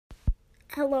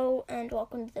Hello and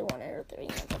welcome to the 130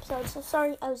 minute episode. So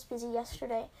sorry I was busy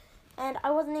yesterday and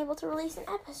I wasn't able to release an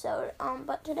episode.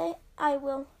 But today I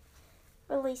will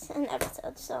release an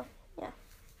episode. So yeah.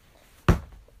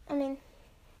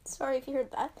 Sorry if you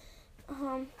heard that.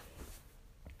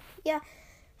 Yeah.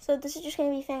 So this is just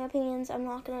gonna be Fang Opinions. I'm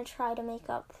not gonna try to make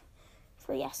up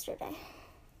for yesterday.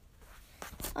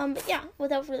 But yeah,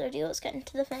 without further ado, let's get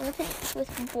into the Fang Opinions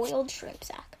with boiled shrimp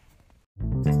sack.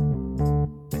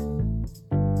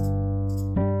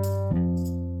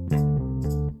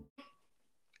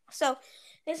 So,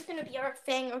 this is going to be our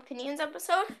Fang Opinions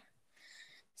episode.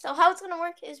 So, how it's going to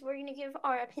work is we're going to give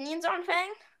our opinions on Fang.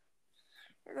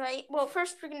 Right? Well,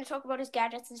 first we're going to talk about his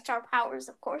gadgets and star powers,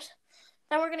 of course.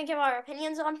 Then we're going to give our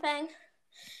opinions on Fang.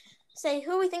 Say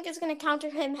who we think is going to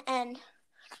counter him and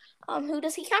who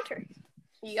does he counter.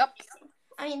 Yep.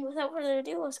 Without further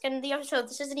ado, let's get into the episode.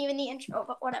 This isn't even the intro,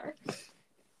 but whatever.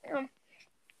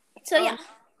 Yeah.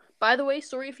 By the way,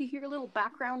 sorry if you hear a little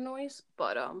background noise,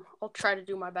 but I'll try to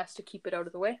do my best to keep it out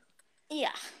of the way.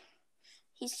 Yeah.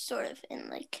 He's sort of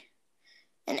in,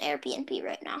 an Airbnb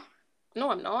right now. No,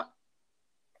 I'm not.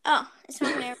 Oh, it's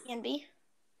not an Airbnb?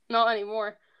 Not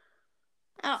anymore.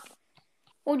 Oh.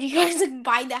 Well, did you guys,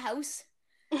 buy the house?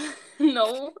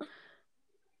 No.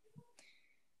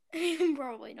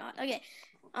 Probably not. Okay.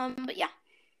 But yeah.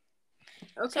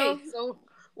 Okay, so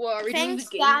what are we doing the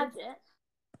game? Gadget.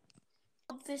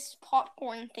 This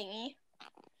popcorn thingy.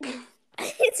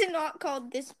 It's not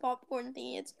called this popcorn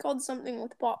thingy. It's called something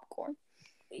with popcorn.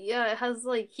 Yeah, it has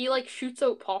he shoots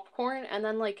out popcorn and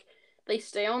then they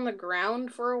stay on the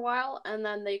ground for a while and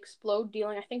then they explode,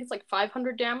 dealing I think it's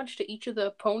 500 damage to each of the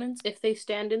opponents if they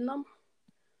stand in them.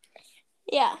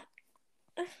 Yeah.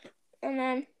 And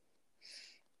then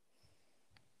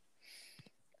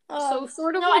so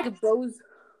sort of like bows.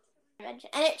 And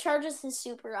it charges his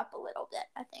super up a little bit,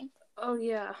 I think. Oh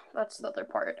yeah, that's the other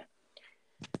part.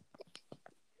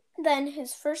 Then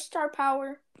his first star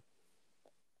power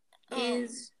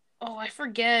is I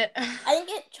forget. I think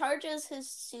it charges his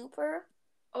super.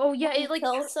 Oh yeah, it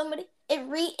kills somebody.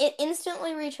 It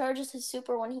instantly recharges his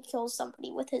super when he kills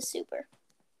somebody with his super.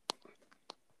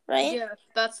 Right? Yeah,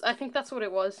 I think that's what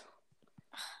it was.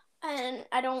 And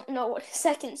I don't know what his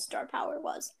second star power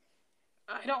was.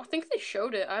 I don't think they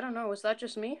showed it. I don't know. Was that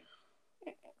just me?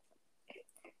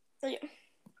 Yeah.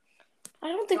 I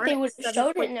don't think they would have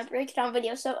showed it in a breakdown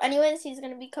video. So, anyways, he's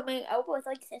going to be coming out with,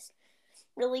 this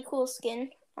really cool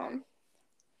skin.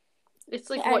 It's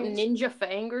what, Ninja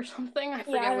Fang or something? I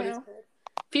forget what it's called.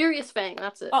 Furious Fang,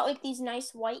 that's it. Got, these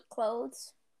nice white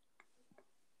clothes.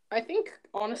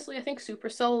 Honestly, I think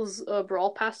Supercell's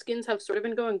Brawl Pass skins have sort of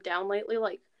been going down lately.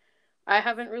 I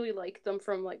haven't really liked them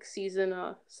from,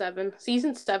 Season 7.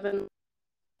 Season 7,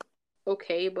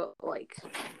 okay, but,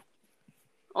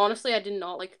 honestly, I did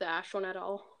not like the Ash one at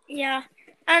all. Yeah.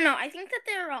 I don't know. I think that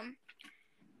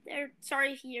they're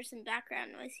sorry if you hear some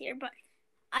background noise here, but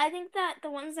I think that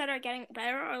the ones that are getting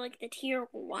better are, the Tier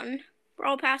 1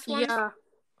 Brawl Pass ones. Yeah.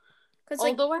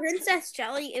 Because, Princess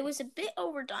Jelly, it was a bit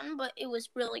overdone, but it was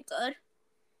really good.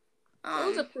 It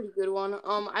was a pretty good one.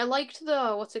 I liked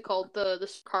the, what's it called? The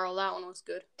Carl, that one was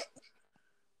good.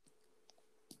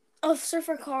 Oh,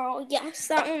 Surfer Carl, yes,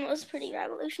 that one was pretty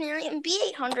revolutionary, and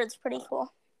B800's pretty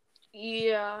cool.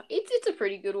 Yeah, it's a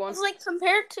pretty good one. It's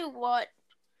compared to what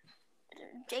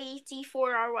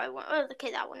JT4RY1.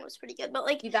 Okay, that one was pretty good, but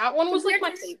that one was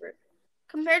my favorite.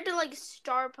 Compared to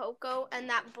Star Poco and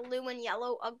that blue and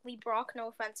yellow ugly Brock. No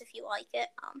offense if you like it.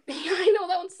 Yeah, I know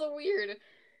that one's so weird.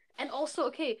 And also,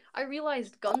 okay, I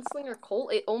realized Gunslinger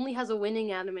Colt. It only has a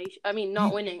winning animation. I mean,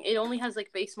 not winning. It only has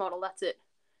base model. That's it.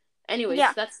 Anyways,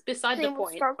 yeah, that's beside the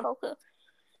point. Star Poco.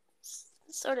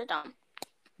 Sort of dumb.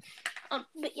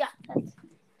 But yeah, that's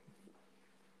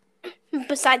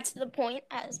besides the point,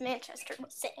 as Manchester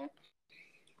was saying.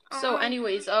 So,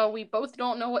 anyways, we both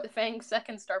don't know what Fang's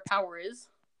second star power is.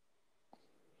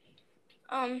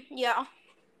 Yeah,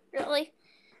 really,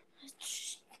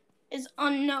 is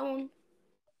unknown.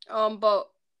 But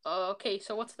okay.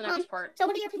 So, what's the next part? So,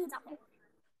 what are your opinions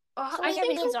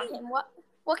on him?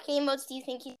 What game modes do you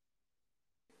think he?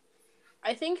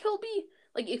 I think he'll be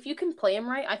if you can play him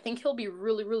right. I think he'll be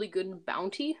really, really good in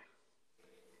Bounty.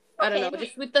 I don't know,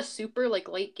 just with the super,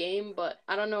 late game, but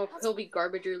I don't know if he'll be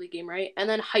garbage early game, right? And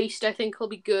then Heist, I think he'll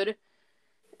be good.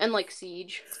 And,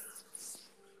 Siege.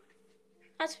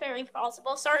 That's very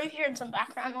possible. Sorry if you heard some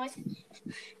background noise.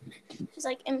 It's,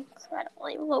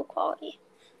 incredibly low quality.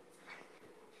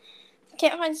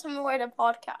 Can't find somewhere to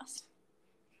podcast.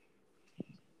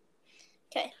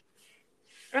 Okay.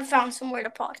 I found somewhere to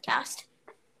podcast.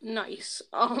 Nice.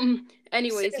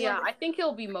 Anyways, yeah, I think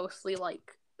he'll be mostly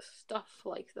stuff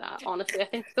like that. Honestly, I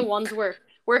think the ones where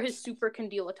his super can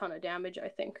deal a ton of damage. I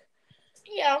think.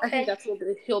 Yeah, okay. I think that's where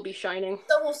he'll be shining.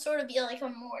 So he'll sort of be like a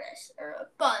Mortis or a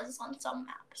Buzz on some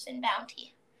maps in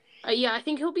Bounty. Yeah, I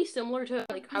think he'll be similar to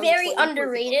like how very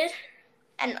underrated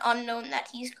and unknown that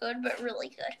he's good, but really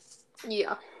good.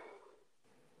 Yeah.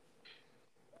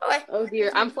 Okay. Oh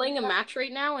dear, I'm playing a match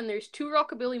right now, and there's 2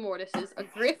 Rockabilly Mortises, a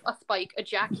Griff, a Spike, a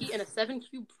Jackie, and a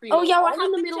 7-cube Primo. Oh yeah, what all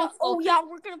in the happened middle to? of Oh yeah,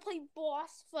 we're gonna play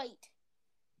boss fight.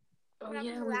 Oh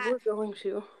yeah, we were going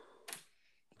to.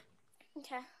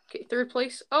 Okay. Okay, 3rd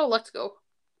place. Oh, let's go.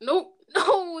 Nope.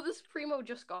 No, this Primo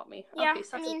just got me. Yeah, Okay,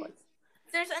 2nd place.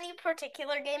 If there's any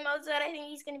particular game modes that I think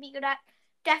he's gonna be good at,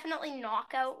 definitely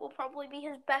Knockout will probably be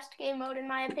his best game mode in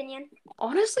my opinion.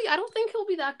 Honestly, I don't think he'll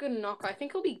be that good in Knockout. I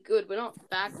think he'll be good, but not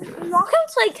that good.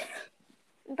 Knockout's like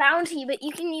Bounty, but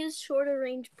you can use shorter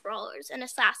range brawlers, and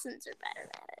assassins are better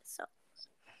at it. So.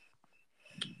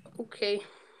 Okay.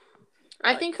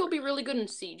 I think he'll be really good in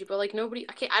Siege, but like nobody.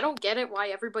 Okay, I don't get it why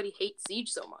everybody hates Siege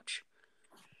so much.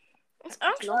 It's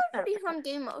actually a pretty fun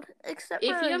game mode, except if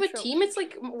you have a team, it's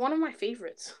like one of my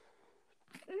favorites.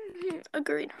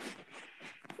 Agreed.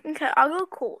 Okay, I'll go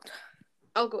Colt.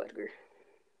 I'll go Edgar.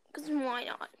 Because why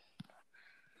not?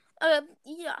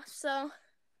 Yeah, so.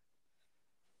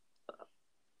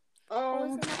 What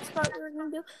was the next part we were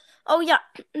going to do? Oh, yeah.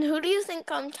 Who do you think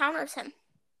counters him?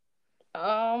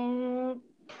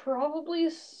 Probably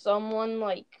someone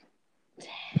like.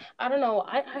 I don't know.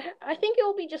 I think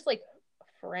it'll be just like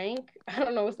Frank. I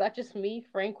don't know. Is that just me?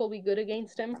 Frank will be good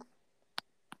against him.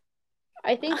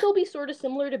 I think he'll be sort of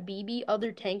similar to BB.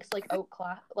 Other tanks like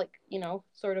outclass, like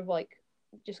sort of like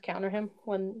just counter him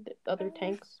when the other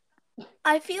tanks.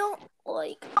 I feel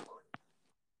like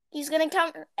he's gonna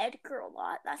counter Edgar a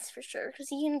lot. That's for sure because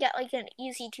he can get like an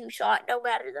easy 2-shot no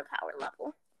matter the power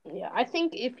level. Yeah, I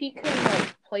think if he can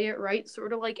like play it right,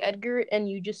 sort of like Edgar, and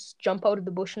you just jump out of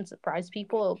the bush and surprise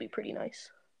people, it'll be pretty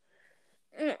nice.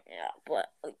 Yeah, but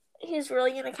he's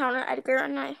really gonna counter Edgar,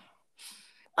 and I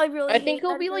think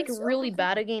he'll be like really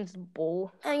bad against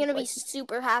Bull. I'm gonna be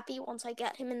super happy once I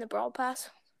get him in the Brawl Pass.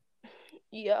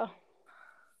 Yeah.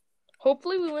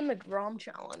 Hopefully we win the Grom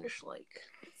challenge.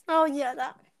 Oh yeah,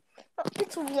 that.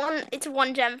 It's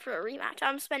one gem for a rematch.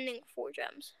 I'm spending 4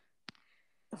 gems.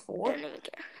 4? I don't even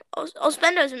care. I'll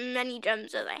spend as many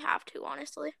gems as I have to.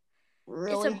 Honestly.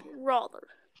 Really? It's a brawler,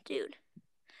 dude.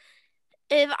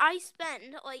 If I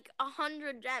spend like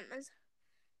 100 gems,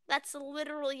 that's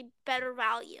literally better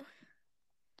value.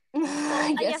 Well,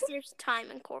 I guess there's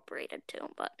time incorporated too,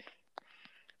 but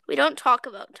we don't talk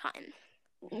about time.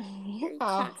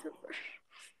 Yeah.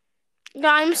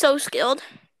 I'm so skilled.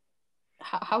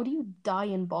 How do you die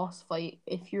in boss fight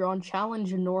if you're on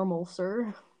challenge normal,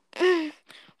 sir?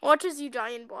 Watch as you die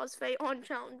in boss fight on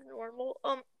challenge normal.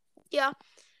 Yeah,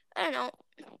 I don't know.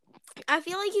 I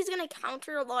feel like he's gonna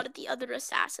counter a lot of the other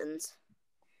assassins.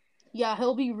 Yeah,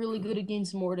 he'll be really good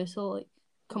against Mortis. He'll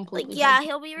completely.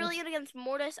 He'll be really good against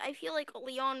Mortis. I feel like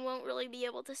Leon won't really be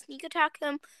able to sneak attack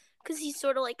him because he's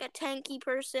sort of like a tanky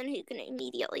person who can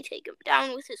immediately take him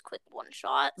down with his quick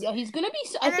 1-shot. Yeah, he's gonna be.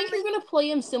 I think he's gonna play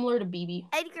him similar to BB.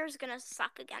 Edgar's gonna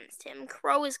suck against him.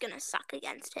 Crow is gonna suck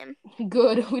against him.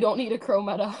 Good. We don't need a Crow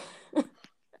meta.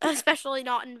 Especially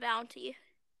not in Bounty.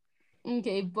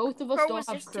 Okay, both of us don't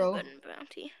have Crow. Too good in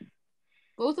Bounty.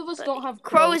 Both of us don't have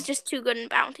Crow. Crow is just too good in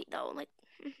Bounty, though.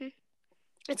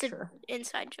 It's an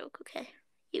inside joke, okay?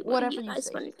 Whatever you guys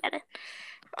wouldn't get it.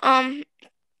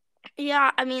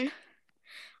 Yeah, I mean,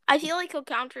 I feel like he'll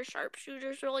counter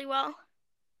sharpshooters really well.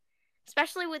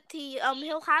 Especially with the,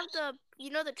 he'll have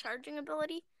the charging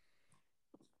ability.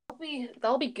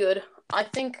 That'll be good. I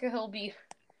think he'll be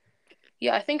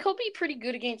pretty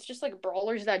good against just like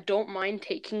brawlers that don't mind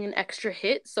taking an extra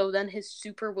hit, so then his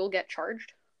super will get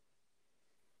charged.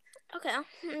 Okay,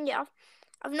 yeah.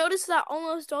 I've noticed that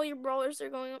almost all your brawlers are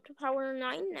going up to power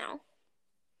 9 now.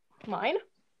 Mine?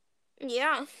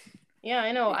 Yeah. Yeah,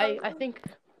 I know. I think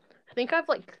I have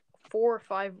like 4 or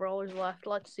 5 brawlers left.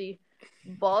 Let's see.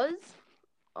 Buzz,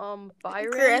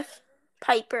 Byron, Griff,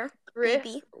 Piper, Griff,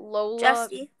 BB, Lola,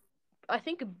 Jessie. I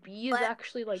think B is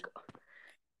actually like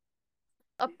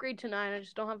upgrade to 9. I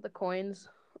just don't have the coins.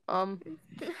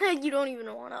 You don't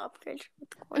even want to upgrade with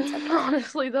the coins.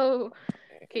 Honestly, though.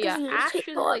 Okay, yeah, Ash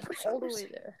is like all the way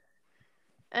there.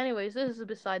 Anyways, this is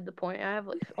beside the point. I have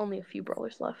like only a few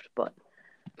brawlers left, but.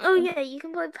 Oh yeah, you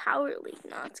can play Power League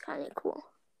now. It's kind of cool.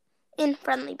 In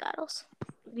friendly battles.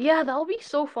 Yeah, that'll be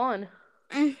so fun.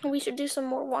 We should do some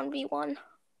more 1v1.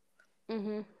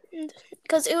 Mhm.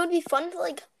 Because it would be fun to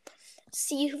like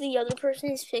see who the other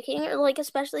person is picking, or like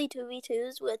especially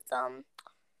 2v2s with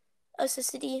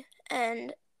Assisty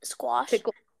and Squash.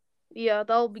 Pickle. Yeah,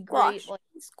 that'll be great. Squash. Like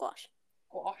Squash.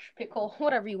 squash, pickle,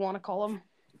 whatever you want to call them.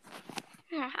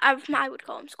 Yeah, I would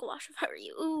call him squash if I were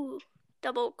you. Ooh,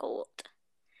 double gold.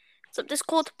 So this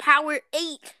gold power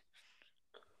 8.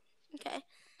 Okay.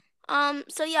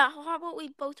 So yeah, how about we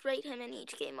both rate him in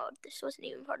each game mode? This wasn't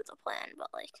even part of the plan, but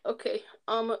like. Okay.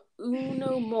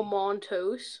 Uno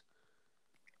momentos.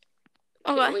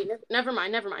 Okay, Okay. wait, never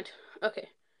mind. Okay.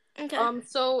 Okay.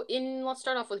 So let's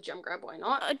start off with gem grab. Why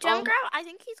not? Gem grab, I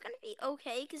think he's gonna be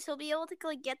okay because he'll be able to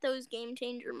like get those game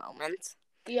changer moments.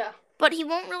 Yeah. But he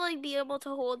won't really be able to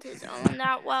hold his own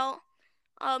that well.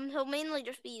 He'll mainly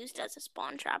just be used as a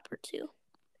spawn trap or two.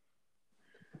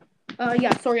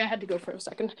 Yeah. Sorry, I had to go for a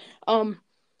second.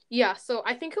 Yeah. So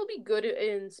I think he'll be good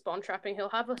in spawn trapping. He'll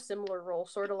have a similar role,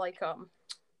 sort of like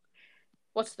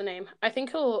what's the name? I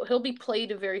think he'll be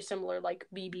played very similar, like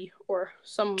BB or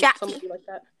somebody like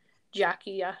that.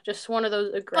 Jackie, yeah, just one of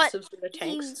those aggressive sort of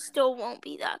tanks. He still won't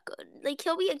be that good. Like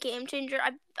he'll be a game changer.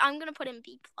 I'm gonna put him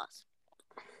B+.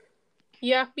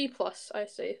 Yeah, B+. I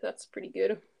say that's pretty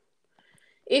good.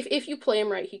 If you play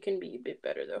him right, he can be a bit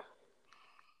better though.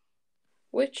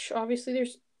 Which obviously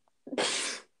there's.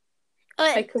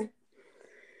 Okay.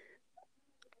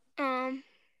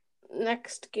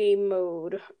 Next game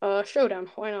mode, showdown.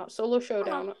 Why not solo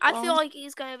showdown? I feel like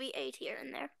he's gonna be A tier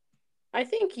in there. I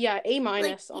think A-,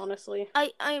 Like, honestly.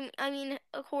 I mean,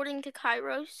 according to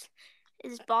Kairos,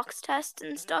 his box test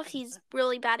and stuff, he's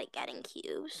really bad at getting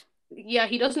cubes. Yeah,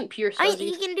 he doesn't pierce.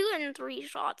 He can do it in 3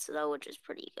 shots though, which is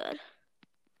pretty good.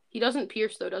 He doesn't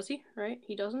pierce though, does he? Right?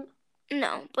 He doesn't.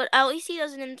 No, but at least he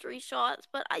does it in 3 shots.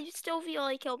 But I still feel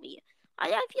like he'll be. I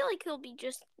feel like he'll be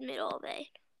just middle of A.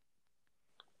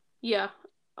 Yeah.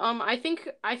 I think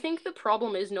the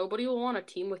problem is nobody will want to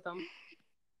team with them.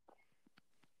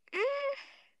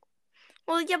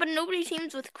 Well, yeah, but nobody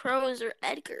teams with Crows or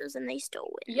Edgars, and they still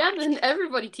win. Yeah, then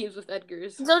everybody teams with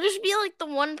Edgars. They'll just be like the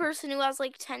one person who has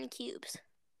like 10 cubes.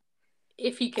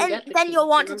 If he can get the then cubes, you'll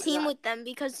want to team with them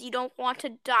because you don't want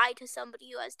to die to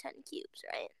somebody who has 10 cubes,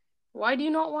 right? Why do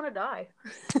you not want to die?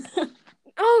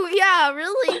 Oh, yeah,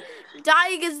 really?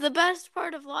 Dying is the best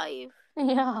part of life.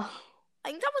 Yeah. I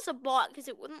think that was a bot because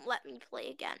it wouldn't let me play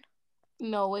again.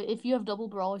 No, if you have double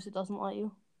brawlers, it doesn't let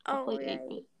you. I played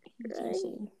 8-bit. It's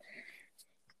insane.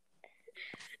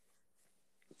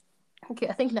 Okay,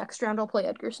 I think next round I'll play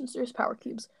Edgar since there's power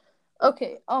cubes.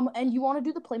 Okay, and you want to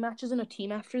do the play matches in a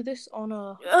team after this on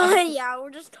a... Yeah, we're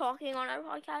just talking on our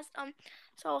podcast.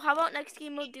 So how about next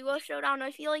game mode duo showdown?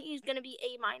 I feel like he's gonna be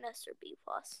A- or B+.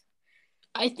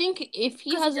 I think if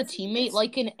he has a teammate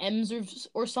like an Ems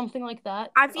or something like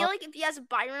that. I feel like if he has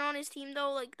Byron on his team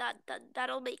though, like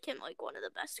that'll make him like one of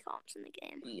the best comps in the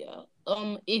game. Yeah.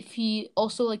 If he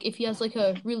has like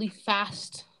a really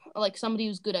fast, like somebody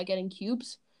who's good at getting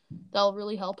cubes, that'll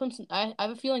really help him. I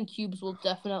have a feeling cubes will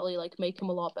definitely like make him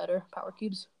a lot better. Power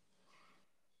cubes.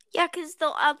 Yeah, because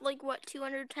they'll add like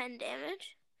 210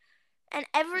 damage. And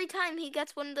every time he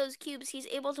gets one of those cubes, he's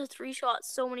able to 3-shot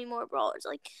so many more brawlers.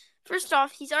 Like, first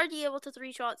off, he's already able to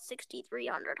 3-shot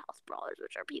 6,300 health brawlers,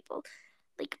 which are people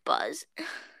like Buzz.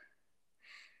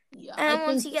 Yeah. And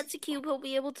once he gets a cube, he'll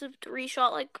be able to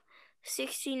 3-shot like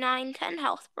 6910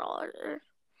 health brawlers or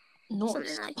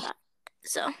something like that.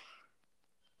 So,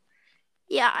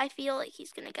 yeah, I feel like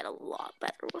he's gonna get a lot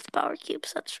better with power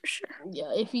cubes. That's for sure.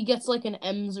 Yeah, if he gets like an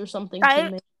Ems or something.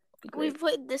 We've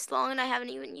played this long and I haven't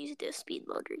even used the speed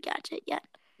loader gadget yet.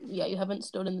 Yeah, you haven't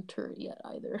stood in the turret yet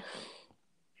either.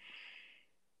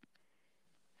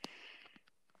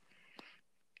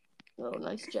 Oh,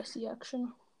 nice Jesse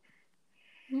action.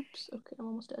 Oops, okay, I'm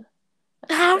almost dead.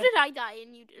 How did I die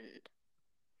and you didn't?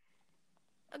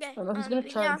 Okay, he's gonna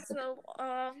charge. Yeah,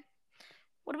 so,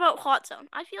 what about Hot Zone?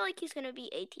 I feel like he's gonna be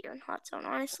A tier in Hot Zone,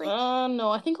 honestly.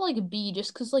 No, I think like B,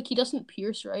 just because like he doesn't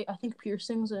pierce, right? I think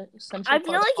piercing's an essential. I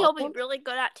feel like he'll be really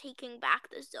good at taking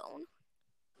back the zone.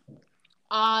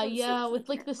 Yeah, with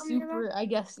like the super, I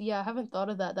guess. Yeah, I haven't thought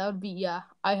of that. That would be, yeah.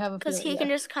 I have a feeling. Because he can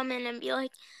just come in and be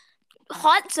like,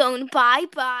 Hot Zone, bye.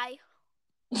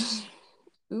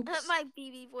 Oops. My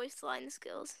BB voice line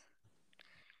skills.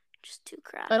 Just too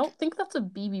crap. I don't think that's a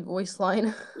BB voice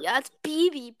line. Yeah, it's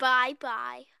BB, bye.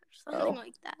 Or something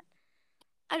like that.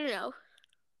 I don't know.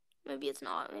 Maybe it's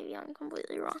not. Maybe I'm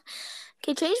completely wrong.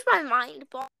 Okay, change my mind.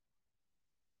 Boss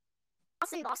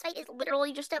fight is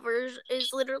literally just a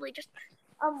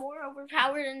more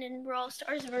overpowered and in Brawl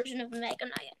Stars version of Mega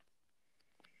Knight.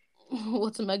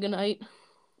 What's a Mega Knight?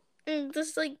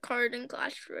 This like card in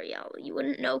Clash Royale. You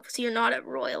wouldn't know because you're not at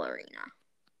Royal Arena.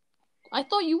 I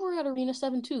thought you were at Arena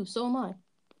 7 too. So am I.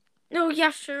 No,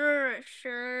 yeah, sure.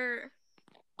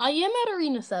 I am at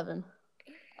Arena 7.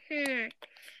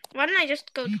 Why don't I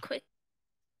just go quick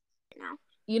now?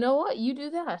 You know what? You do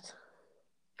that.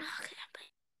 Okay.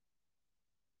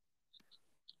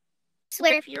 I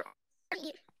swear if you're...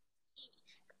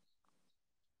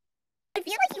 I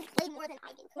feel like you play more than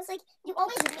I do. Because, like, you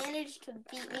always manage to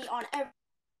beat me on every...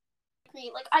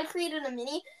 Like, I created a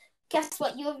mini. Guess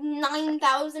what? You have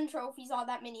 9,000 trophies on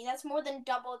that mini. That's more than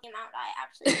double the amount I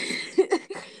actually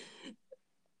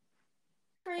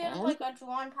created, like, a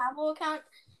Juan Pablo account.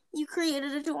 You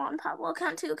created a Juan Pablo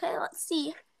account, too. Okay, let's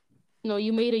see. No,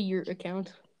 you made a yurt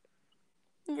account.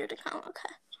 Yurt account,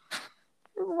 okay.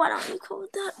 Why don't you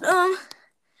code that?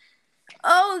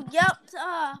 Oh, yep.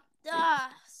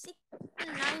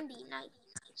 690. Nice.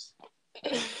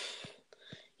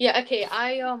 Yeah, okay,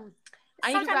 I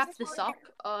need to wrap this up.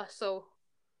 So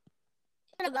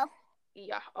I'm gonna go.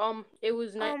 yeah, it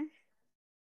was nice.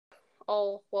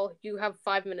 Oh, well, you have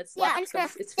 5 minutes left. I'm just gonna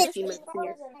it's 15 minutes in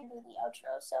here. And do the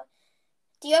outro. So,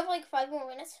 do you have like 5 more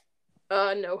minutes?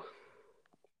 No.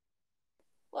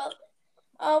 Well,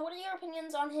 what are your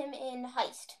opinions on him in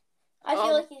Heist? I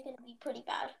feel like he's gonna be pretty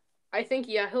bad. I think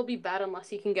he'll be bad unless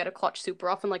he can get a clutch super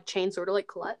off and like chain sort of like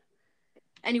Colette.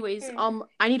 Anyways,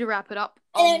 I need to wrap it up.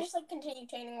 And then just like continue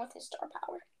chaining with his star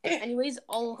power. Anyways,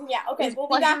 we'll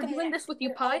be back in doing this with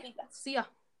you, Pi. See ya.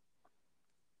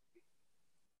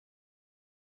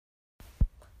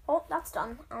 Oh, that's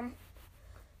done.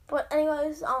 But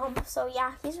anyways, so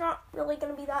yeah, he's not really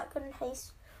gonna be that good in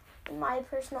Heist, in my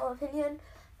personal opinion.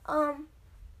 And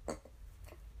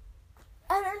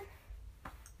then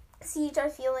Siege, I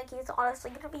feel like he's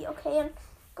honestly gonna be okay in,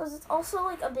 because it's also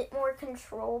like a bit more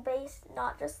control based,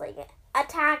 not just like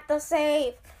attack the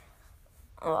save.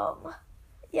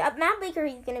 Yeah, Matt Baker,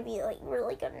 he's gonna be like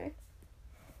really good in.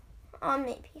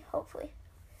 Maybe, hopefully.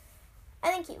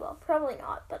 I think he will. Probably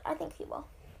not, but I think he will.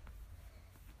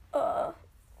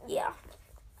 Yeah.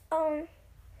 And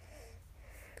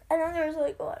then there's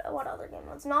like what other game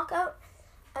was Knockout.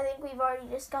 I think we've already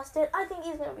discussed it. I think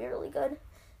he's gonna be really good.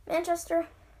 Manchester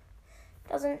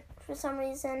doesn't for some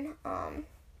reason. I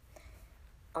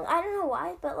don't know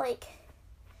why, but like,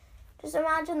 just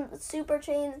imagine the super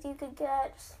chains you could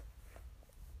get.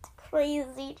 Just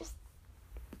crazy, just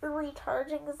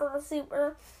recharging because of the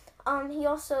super. He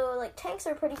also like tanks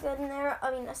are pretty good in there.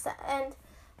 I mean, and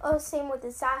same with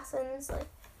assassins, like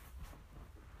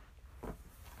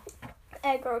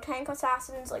aggro tank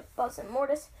assassins like Buzz and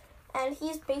Mortis, and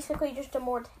he's basically just a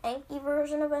more tanky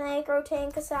version of an aggro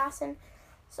tank assassin.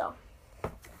 So,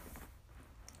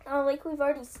 like we've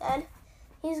already said,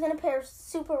 he's gonna pair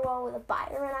super well with a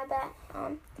Byron, I bet,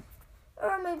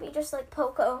 or maybe just like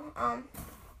Poco.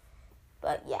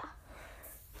 But yeah.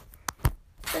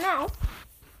 For now,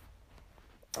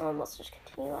 let's just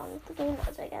continue on with the game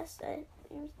modes, I guess. I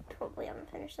totally haven't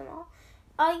finished them all.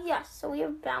 Yes, so we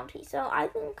have Bounty. So I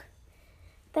think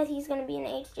that he's going to be an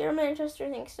H tier. Manchester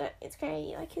thinks that it's going to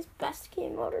be like his best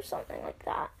game mode or something like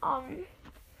that. And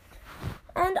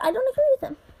I don't agree with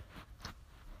him.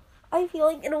 I feel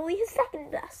like it'll be his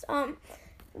second best.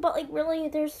 But like really,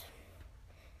 there's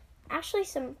actually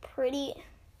some pretty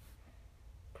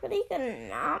good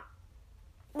map.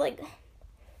 Like,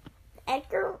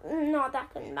 Edgar, not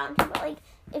that good in Bounty, but like,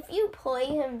 if you play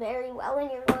him very well and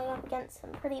you're going up against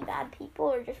some pretty bad people,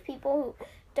 or just people who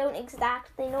don't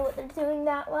exactly know what they're doing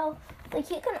that well, like,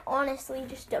 you can honestly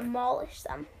just demolish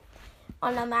them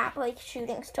on a map like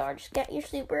Shooting Star. Just get your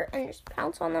super and just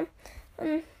pounce on them.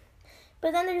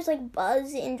 But then there's like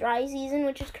Buzz in Dry Season,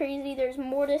 which is crazy. There's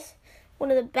Mortis,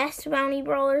 one of the best bounty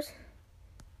brawlers.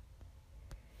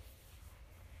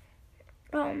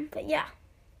 But yeah.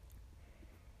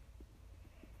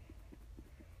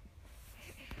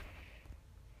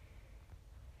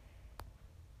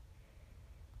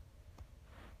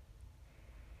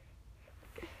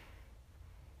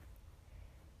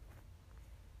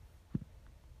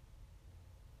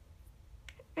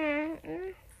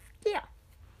 Yeah.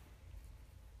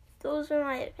 Those are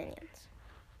my opinions.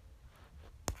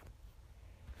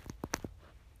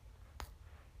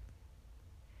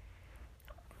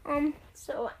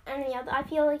 So any other, I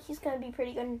feel like he's gonna be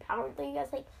pretty good in Power League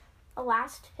as like a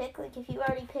last pick. Like if you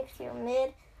already picked your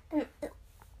mid and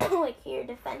like your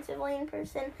defensive lane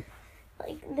person,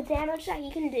 like the damage that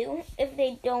he can do if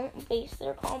they don't base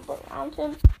their combo around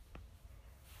him,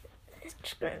 it's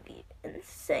just gonna be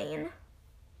insane.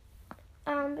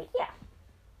 But yeah,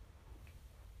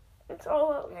 it's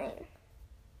all about main.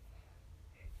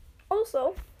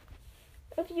 Also,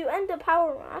 if you end a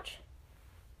power match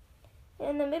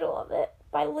in the middle of it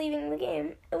by leaving the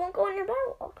game, it won't go in your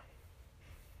battle log.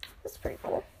 That's pretty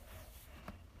cool.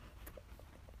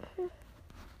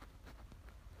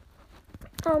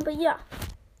 But yeah.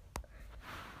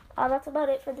 that's about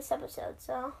it for this episode.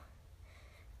 So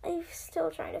I'm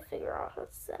still trying to figure out how to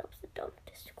set up the dumb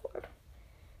Discord.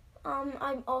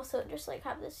 I'm also just like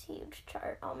have this huge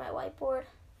chart on my whiteboard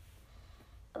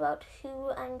about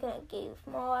who I'm gonna give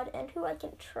mod and who I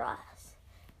can trust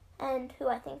and who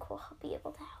I think will be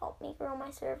able to help me grow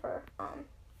my server.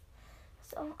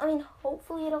 So I mean,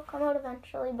 hopefully it'll come out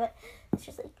eventually, but it's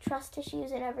just like trust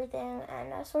issues and everything,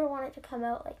 and I sort of want it to come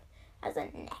out like as a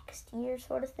next year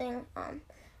sort of thing.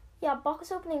 Yeah,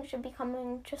 box opening should be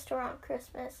coming just around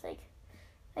Christmas, like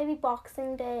maybe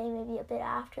Boxing Day, maybe a bit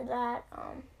after that.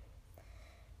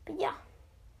 But yeah.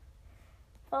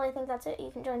 Well, I think that's it.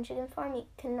 You can join Chicken Farm. You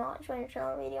cannot join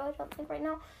Channel Radio, I don't think, right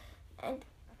now. And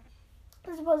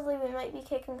supposedly we might be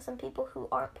kicking some people who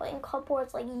aren't playing club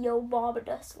boards, like Yo Bob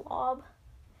da Slob.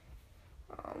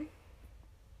 But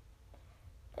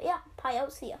yeah, pie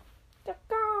out. See ya.